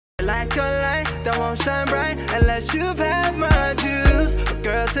like a light that won't shine bright unless you've had my juice. But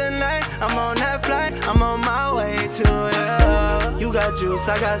girl, tonight I'm on that flight, I'm on my way to you. You got juice,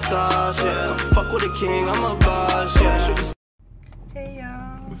 I got sauce, yeah. Fuck with a king, I'm a boss, yeah. Hey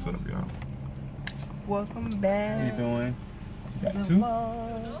y'all. What's up, y'all? Welcome back. How you doing? Got the two?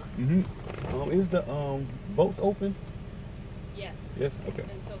 vlog. Is the boats open? Yes. Yes. Okay.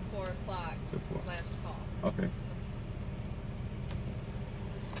 Until 4 o'clock. Till 4. Last call. Okay.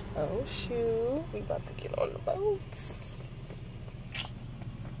 Oh shoot, we about to get on the boats.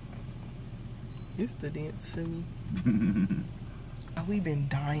 It's the dance for me. We've been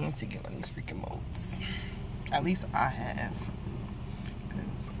dying to get on these freaking boats. At least I have.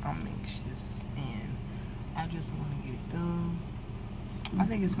 Because I'm anxious and I just want to get it done. I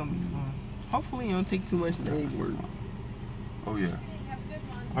think it's going to be fun. Hopefully it don't take too much leg work. Oh yeah. Hey, have a good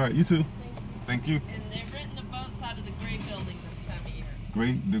one. All right, you too. Thank you. And they're renting the boats out of the gray building this time of year.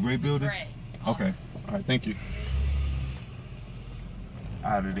 The gray building? Gray. Okay. All right, thank you.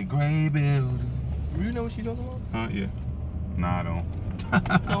 Out of the gray building. You know what she's talking about? Huh? Yeah. Nah, I don't.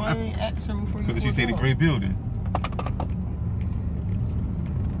 No, I ain't asked her before you Because she pulled said the up. gray building.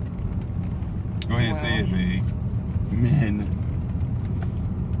 Go ahead and say it, babe. Man.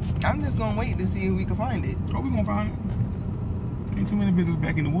 I'm just gonna wait to see if we can find it. Oh, we gonna find it. Ain't too many buildings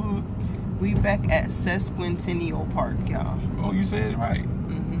back in the wood. We back at SESQUINN Park, y'all. Oh, you said it right.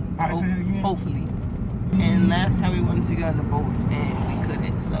 Mm-hmm. All right, say it again. Hopefully. And last time we wanted to go on the boats and we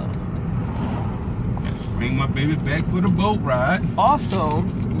couldn't, so. Let's bring my baby back for the boat ride. Also,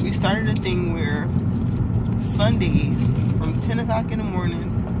 we started a thing where Sundays from 10 o'clock in the morning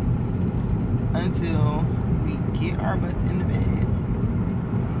until we get our butts in the bed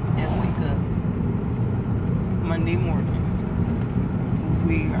and wake up Monday morning,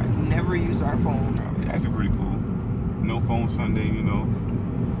 we never use our phone. That's pretty cool. No phone Sunday, you know.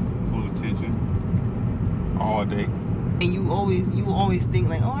 Full attention. All day. And you always think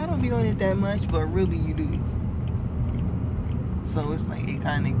like, oh, I don't be on it that much, but really you do. So it's like it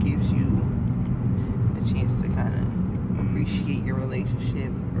kind of gives you a chance to kind of appreciate your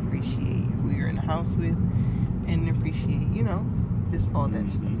relationship, appreciate who you're in the house with, and appreciate, you know, just all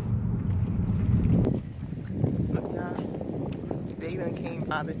that stuff. Look, y'all, they done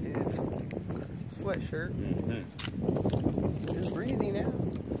came out of his sweatshirt. It's breezy now. A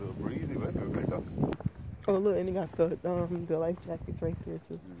little breezy, but it's okay though. Oh look, and they got the life jackets right there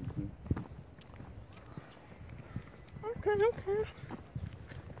too. Okay.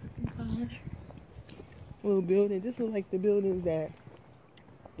 Little building. This is like the buildings that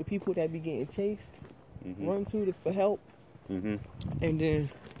the people that be getting chased run to for help, and then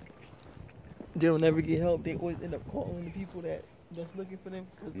they'll never get help. They always end up calling the people that's looking for them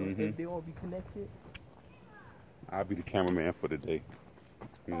because they all be connected. I'll be the cameraman for the day.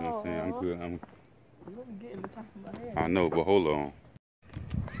 You know what I'm saying? I'm good. You don't be getting the top of my head. I know, but hold on.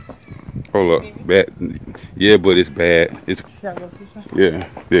 Hold up. Bad. Yeah, but it's bad. It's. Yeah.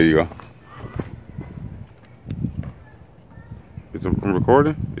 There you go. Is it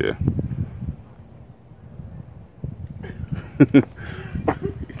recording? Yeah.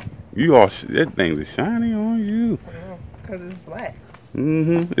 You all. That thing is shiny on you. Cause it's black.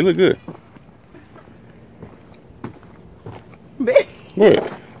 It look good. What?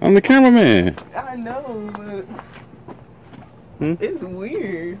 I'm the cameraman. I know, but it's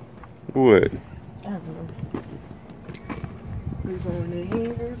weird. What? I don't know. We're going in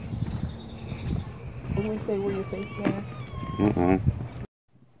here. I'm gonna say where your face mask. And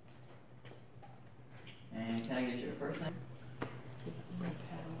can I get your first name?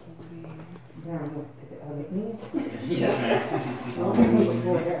 Yes, ma'am.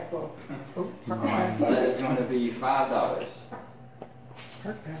 Alright, so that is going to be $5.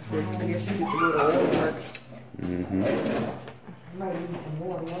 Park passports. I guess you get the little oil marks.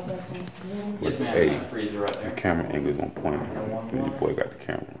 Yes, ma'am. Hey, Freezer right the there. camera angle's on point. Your boy got the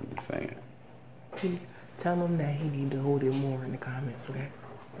camera. I'm just saying. Tell him that he need to hold it more in the comments, okay?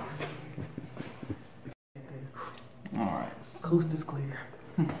 Alright. Coast is clear.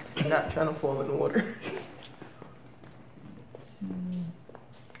 Not trying to fall in the water.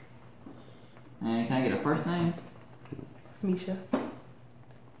 And can I get a first name? Misha.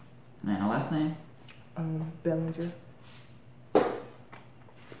 And a last name? Bellinger. And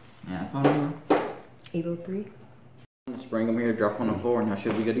a phone number? 803. Just bring them here, drop on the floor, and I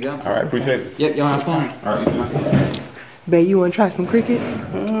should be good to go. All right, appreciate it. Yep, y'all have fun. All right. Babe, you want to try some crickets?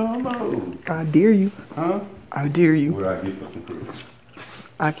 No. I dare you. Huh? I dare you. What I get for some crickets?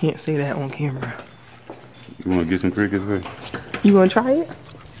 I can't say that on camera. You want to get some crickets, babe? You want to try it?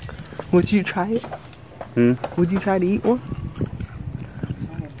 Would you try it? Hmm? Would you try to eat one?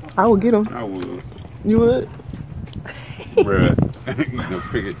 I would get them. I would. You would? Bruh. Eat no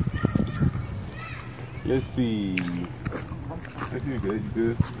crickets. Let's see. Let's see, good. You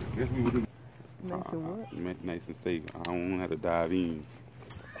good? Guess we would do. Nice and what? Nice and safe. I don't have to dive in.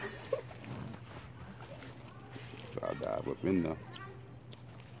 So I dive up in there.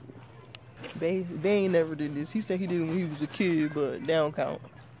 They ain't never did this. He said he did it when he was a kid, but they don't count.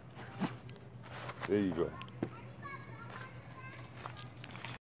 There you go.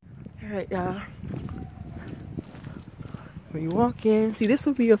 Alright, y'all. When you walk in, see, this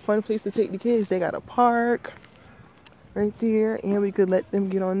would be a fun place to take the kids. They got a park right there, and we could let them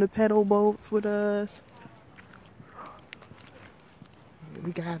get on the pedal boats with us.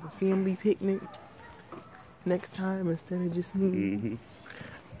 We could have a family picnic next time instead of just me.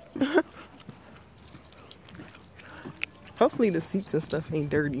 Hopefully the seats and stuff ain't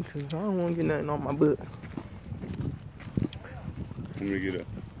dirty, because I don't want to get nothing on my butt. I'm gonna get a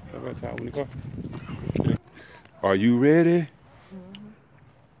towel in the car. Are you ready?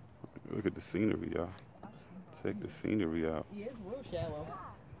 Look at the scenery, y'all. Check the scenery out. Yeah, it's real shallow.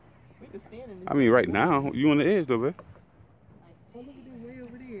 We could stand in this. I mean, right now, you on the edge, though, babe. Oh, look at it way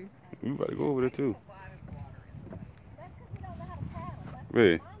over there. We about to go over there, too. That's because we don't know how to paddle. That's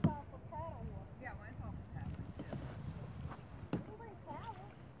Really? mine's all for paddle water. Yeah, mine's all for paddle. You can bring towels.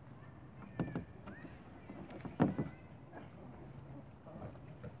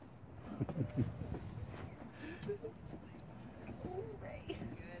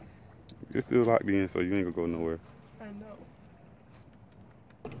 It's still locked in, so you ain't gonna go nowhere. I know.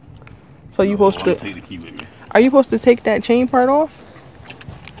 So you supposed to? Take the key with me. Are you supposed to take that chain part off?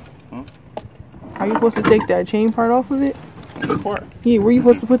 Huh? Are you supposed to take that chain part off of it? This part? Yeah, where you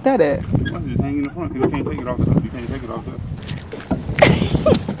supposed to put that at? Why don't you just hang in the front? You can't take it off the hook. You can't take it off the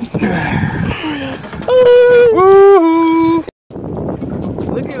Woo!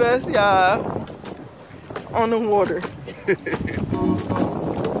 Look at us, y'all, on the water. In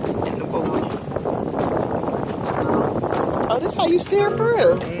the boat. Oh, this how you steer for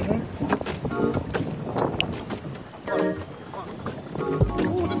real?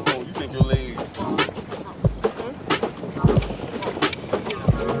 Ooh, this cold. You think your leg.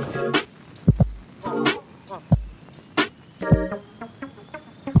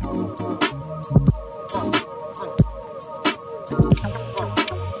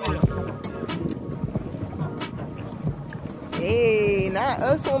 Hey, not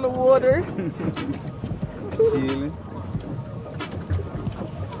us on the water. Chilling.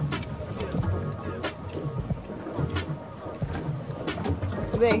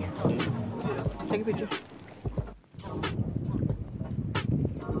 Babe, take a picture.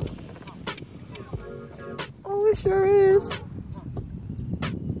 Oh, it sure is.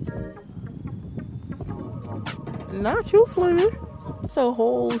 Not you swimming. It's a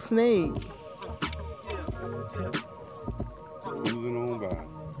whole snake. Cruising on by.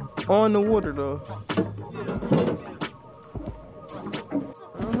 On the water though.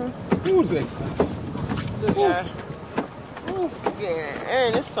 Who's that? Look, guys. Yeah,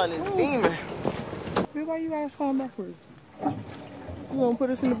 and this sun is beaming. Babe, why you guys going backwards? You gonna put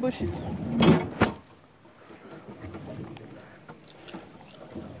us in the bushes?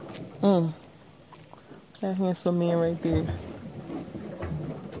 That handsome man right there.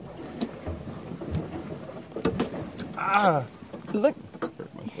 Ah! Look,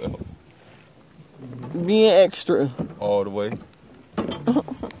 Hurt myself. being extra. All the way.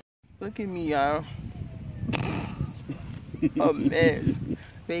 Look at me, y'all. A mess.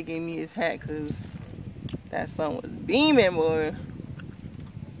 They gave me his hat because that sun was beaming, boy.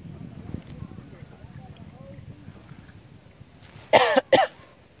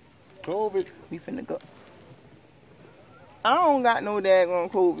 COVID. We finna go. I don't got no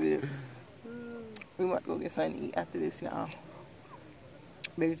daggone COVID. We might go get something to eat after this, y'all.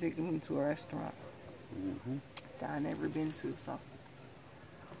 Maybe take me to a restaurant that I never been to, so.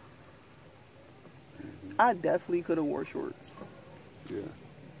 I definitely could have wore shorts. Yeah.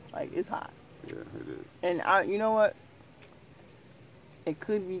 Like, it's hot. Yeah, it is. And you know what? It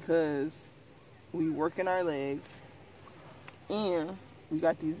could be because we working our legs and we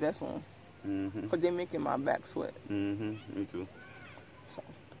got these vests on. Because they're making my back sweat. Me too. So.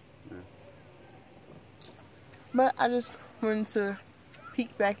 Yeah. But I just wanted to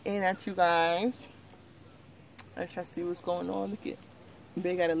peek back in at you guys. Let y'all see what's going on. Look at,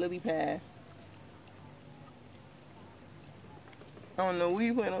 they got a lily pad. I don't know what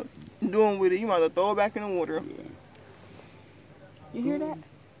you plan on doing with it. You might as well throw it back in the water. Yeah. You hear that?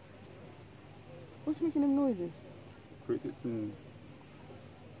 What's making them noises? Crickets and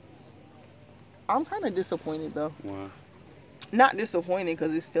I'm kind of disappointed though. why? not disappointed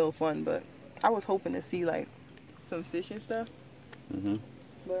because it's still fun, but I was hoping to see like some fish and stuff. Mm-hmm.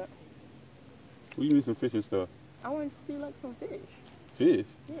 But what you mean some fish and stuff? I wanted to see like some fish. Fish?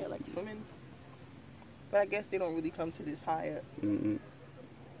 Yeah, like swimming. But I guess they don't really come to this high up. Mm-mm.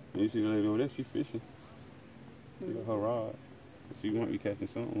 You see the lady over there, she fishing. She got her rod. She might be catching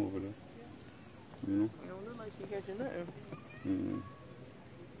something over there. You know? It don't look like she catching nothing. Mm-hmm.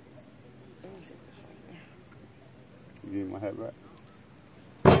 Let me take this right there. You gave my hat back?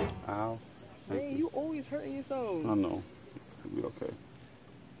 Ow. Thank Man, you always hurting yourself. I know. It'll be okay.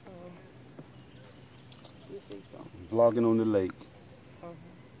 You think so? Vlogging on the lake. Uh-huh.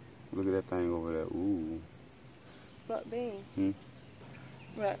 Look at that thing over there. Ooh. But dang. Hmm?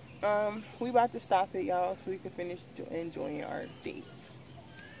 But we about to stop it, y'all, so we can finish enjoying our dates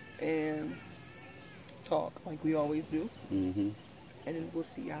and talk like we always do. Mm-hmm. And then we'll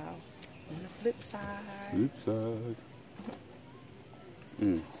see y'all on the flip side. Flip side.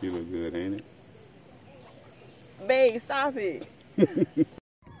 You look good, ain't it? Babe, stop it.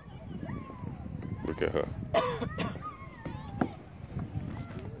 Look at her.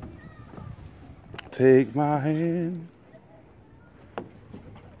 Take my hand.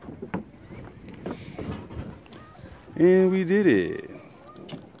 And we did it.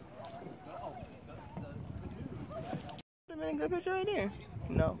 Would have been a good picture right there.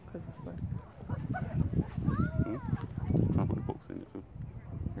 No, because the sun. Trying to put the books in it too.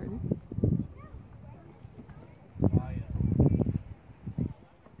 Ready?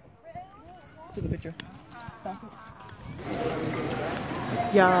 Take a picture. Stop it.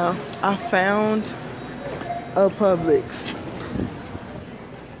 Y'all, I found a Publix.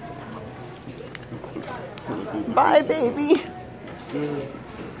 Bye, baby.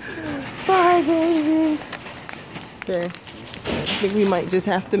 Bye, baby. Okay. I think we might just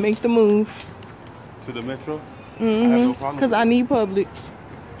have to make the move. To the metro? Mm-hmm. Because I need Publix.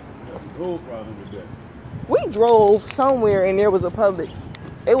 No problem with that. We drove somewhere and there was a Publix.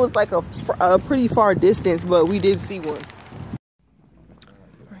 It was like a pretty far distance, but we did see one.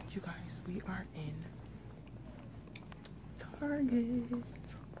 Alright, you guys, we are in Target.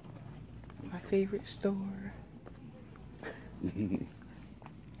 My favorite store.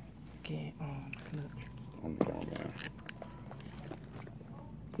 Get on, look. I'm going down.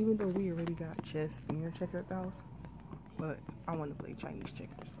 Even though we already got chess in your checker at the house, but I want to play Chinese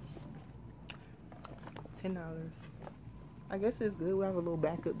checkers. $10. I guess it's good. We have a little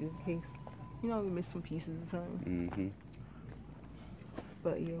backup just in case. You know, we miss some pieces or something. Mm-hmm.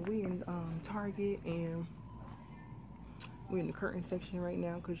 But yeah, we in Target and we're in the curtain section right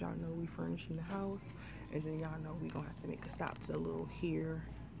now because y'all know we furnishing the house. And then y'all know we gonna have to make a stop to the little hair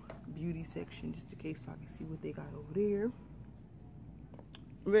beauty section just in case so I can see what they got over there.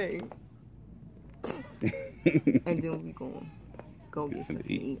 Right. And then we gonna go get something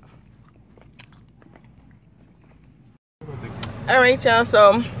to eat. Alright, y'all,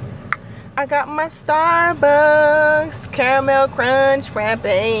 so I got my Starbucks caramel crunch frappe.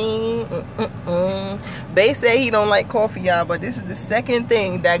 Bay said he don't like coffee, y'all, but this is the second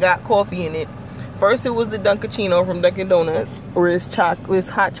thing that got coffee in it. First, it was the Dunkaccino from Dunkin' Donuts, where it's hot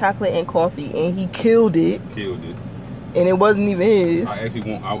chocolate and coffee, and he killed it. And it wasn't even his. I actually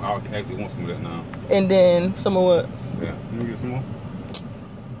want some of that now. And then some of what? Yeah, let me get some more.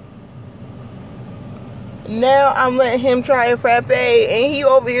 Now I'm letting him try a frappe, and he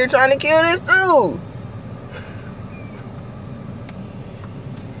over here trying to kill this too.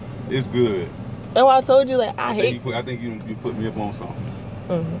 It's good. That's why I told you, like, I think you put me up on something.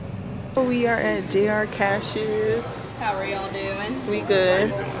 Mm-hmm. We are at JR Cashiers. How are y'all doing? We good.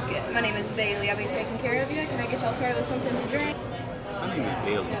 Good. My name is Bailey. I'll be taking care of you. Can I get y'all started with something to drink? My name is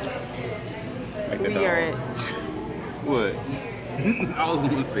Bailey. Like We are at. What? I was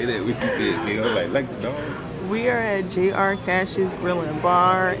gonna say that with you did, nigga. I was like the dog. We are at JR Cashiers Grill and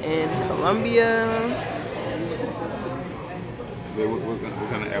Bar in Columbia. What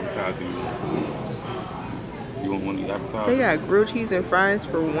kind of appetizer you want? You want one of these appetizers? They got grilled cheese and fries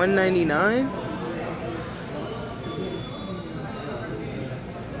for $1.99.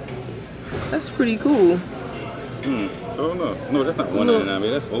 That's pretty cool. So no, that's not $1.99, man.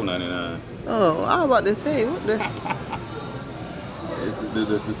 That's $4.99. Oh, I was about to say, what the?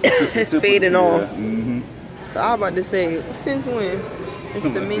 It's the fading off. Mm-hmm. So I was about to say, since when? It's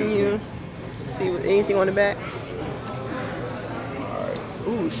the menu. See what anything on the back.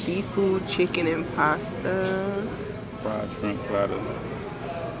 Ooh, seafood, chicken, and pasta. Fried shrimp platter.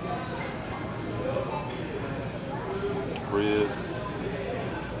 Ribs.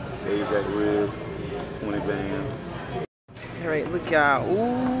 Baby ribs. 20 bands. Alright, look y'all.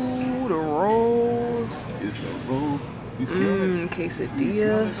 Ooh, the rolls. It's a roll.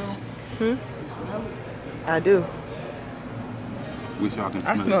 Quesadilla. I do. Wish y'all can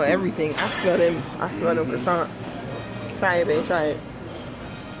I smell everything. I smell them. I smell them croissants. Try it, babe. Try it.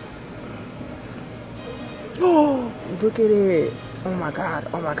 Oh, look at it. Oh my God.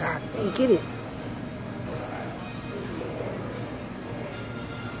 Oh my God. Hey, get it.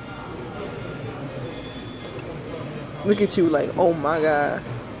 Look at you like, oh my God.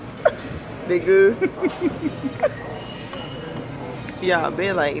 They good? Yeah,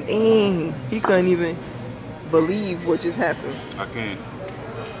 been like, dang. He couldn't even believe what just happened. I can't.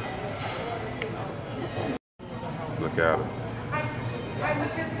 Look at her. I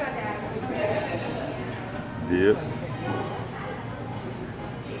was just going to ask you. Yep.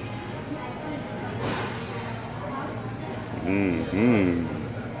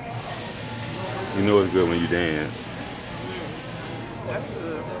 You know it's good when you dance. That's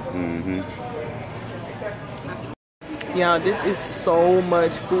good. Yeah, this is so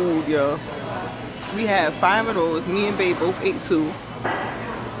much food, yo. We had 5 of those. Me and Babe both ate 2.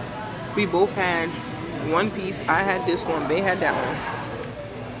 We both had 1 piece. I had this one. Babe had that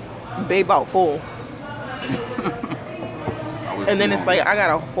one. Babe about full. And then it's like I got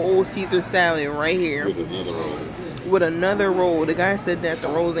a whole Caesar salad right here. With another roll. The guy said that the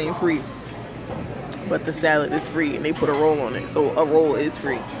rolls ain't free. But the salad is free and they put a roll on it. So a roll is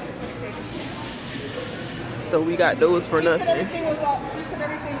free. So we got those for nothing.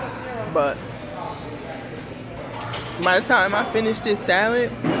 But by the time I finish this salad,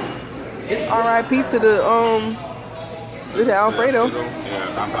 it's RIP to the Alfredo.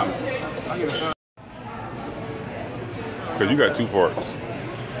 Yeah, Cause you got 2 forks.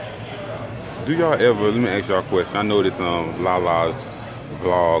 Do y'all ever, let me ask y'all a question. I know this Lala's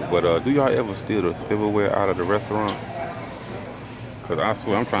vlog, but do y'all ever steal the silverware out of the restaurant? Cause I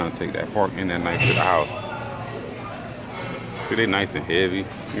swear I'm trying to take that fork in that night to the house. See, they nice and heavy,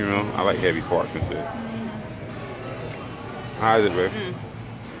 you know? I like heavy forks and shit. How is it, babe?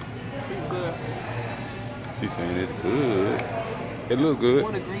 Good. She's saying it's good. It look good.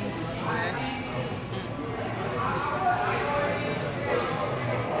 All the greens is fresh.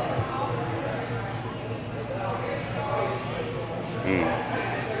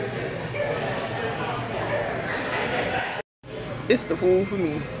 It's the food for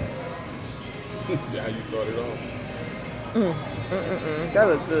me. Yeah, how you started off? That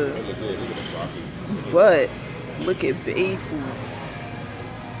looks good. It look good. Look at the broccoli. But look at Bae food.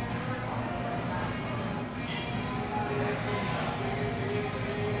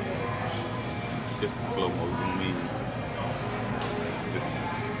 Just the slow motion mean.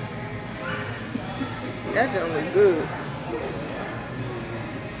 That junk looks good.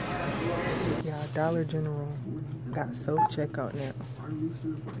 Yeah, Dollar General got self checkout now.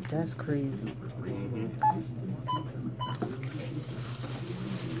 That's crazy.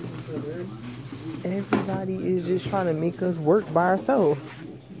 Everybody is just trying to make us work by ourselves.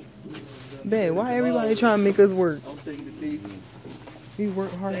 Babe, why everybody trying to make us work? We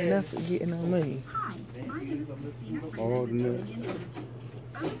work hard enough for getting our money. All the milk.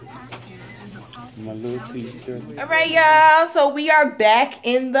 My little teacher. Alright, y'all. So we are back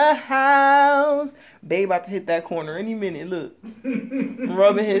in the house. Babe about to hit that corner any minute. Look.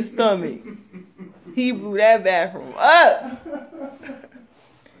 Rubbing his stomach. He blew that bathroom up.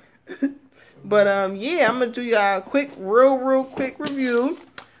 But yeah, I'm gonna do y'all a quick, real quick review of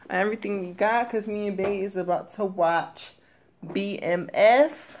everything we got, because me and Bae is about to watch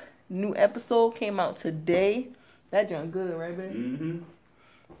BMF. New episode came out today. That junk good, right, babe?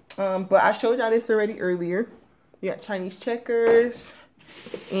 But I showed y'all this already earlier. We got Chinese checkers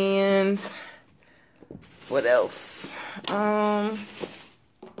and what else?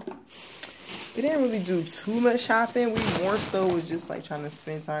 We didn't really do too much shopping. We more so was just like trying to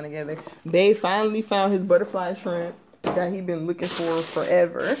spend time together. Bae finally found his butterfly shrimp that he been looking for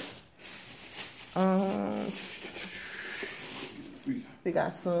forever. We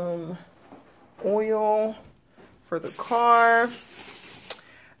got some oil for the car.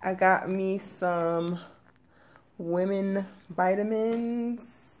 I got me some women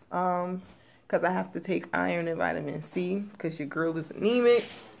vitamins because I have to take iron and vitamin C because your girl is anemic.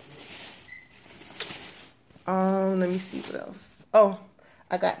 Let me see what else. Oh,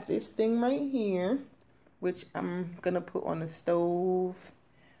 I got this thing right here, which I'm gonna put on the stove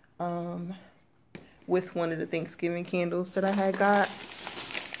with one of the Thanksgiving candles that I had got.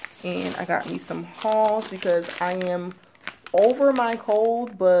 And I got me some Halls because I am over my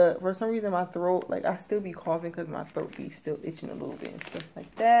cold, but for some reason my throat, like I still be coughing because my throat be still itching a little bit and stuff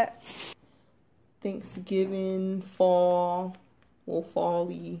like that. Thanksgiving, fall, well,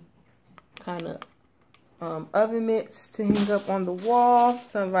 fall-y kind of oven mitts to hang up on the wall,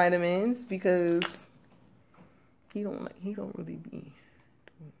 some vitamins because he don't really be doing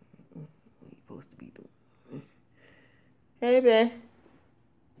what he's supposed to be doing. Hey, babe.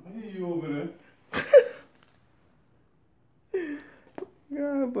 I hear you over there.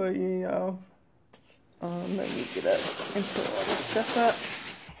 Yeah, but y'all. Let me get up and put all this stuff up.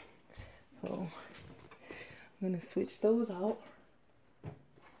 So I'm gonna switch those out.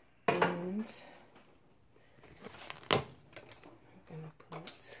 And I'm gonna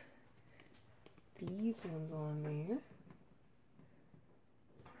put these ones on there.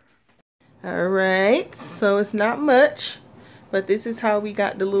 Alright, so it's not much, but this is how we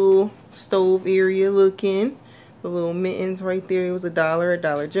got the little stove area looking. The little mittens right there, it was $1 at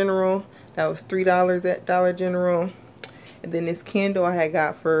Dollar General. That was $3 at Dollar General. And then this candle I had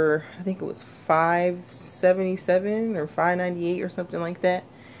got for, I think it was $5.77 or $5.98 or something like that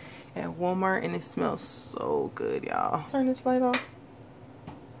at Walmart, and it smells so good, y'all. Turn this light off.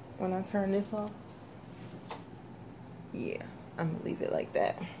 When I turn this off, yeah, I'm gonna leave it like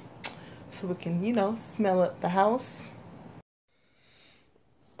that so we can, you know, smell up the house.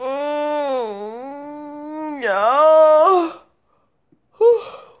 Y'all.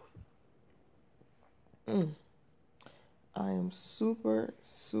 I am super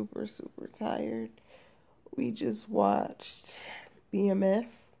tired. We just watched BMF. It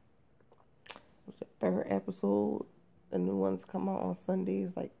was the 3rd episode. The new ones come out on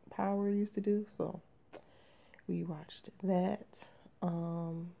Sundays like Power used to do. So we watched that.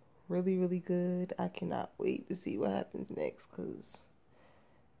 Really good. I cannot wait to see what happens next because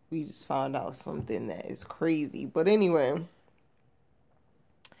we just found out something that is crazy. But anyway,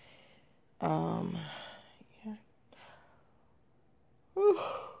 yeah.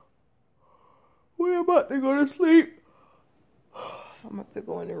 We're about to go to sleep. I'm about to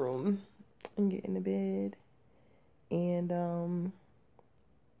go in the room and get in the bed. And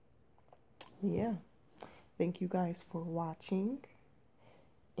yeah. Thank you guys for watching.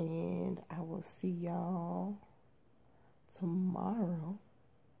 And I will see y'all tomorrow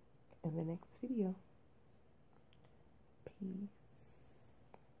in the next video. Peace.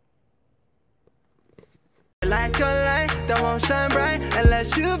 Like a light that won't shine bright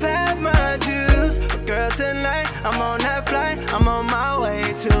unless you've had my juice. But girl, tonight I'm on that flight. I'm on my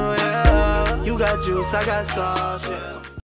way to you. You got juice, I got sauce, yeah.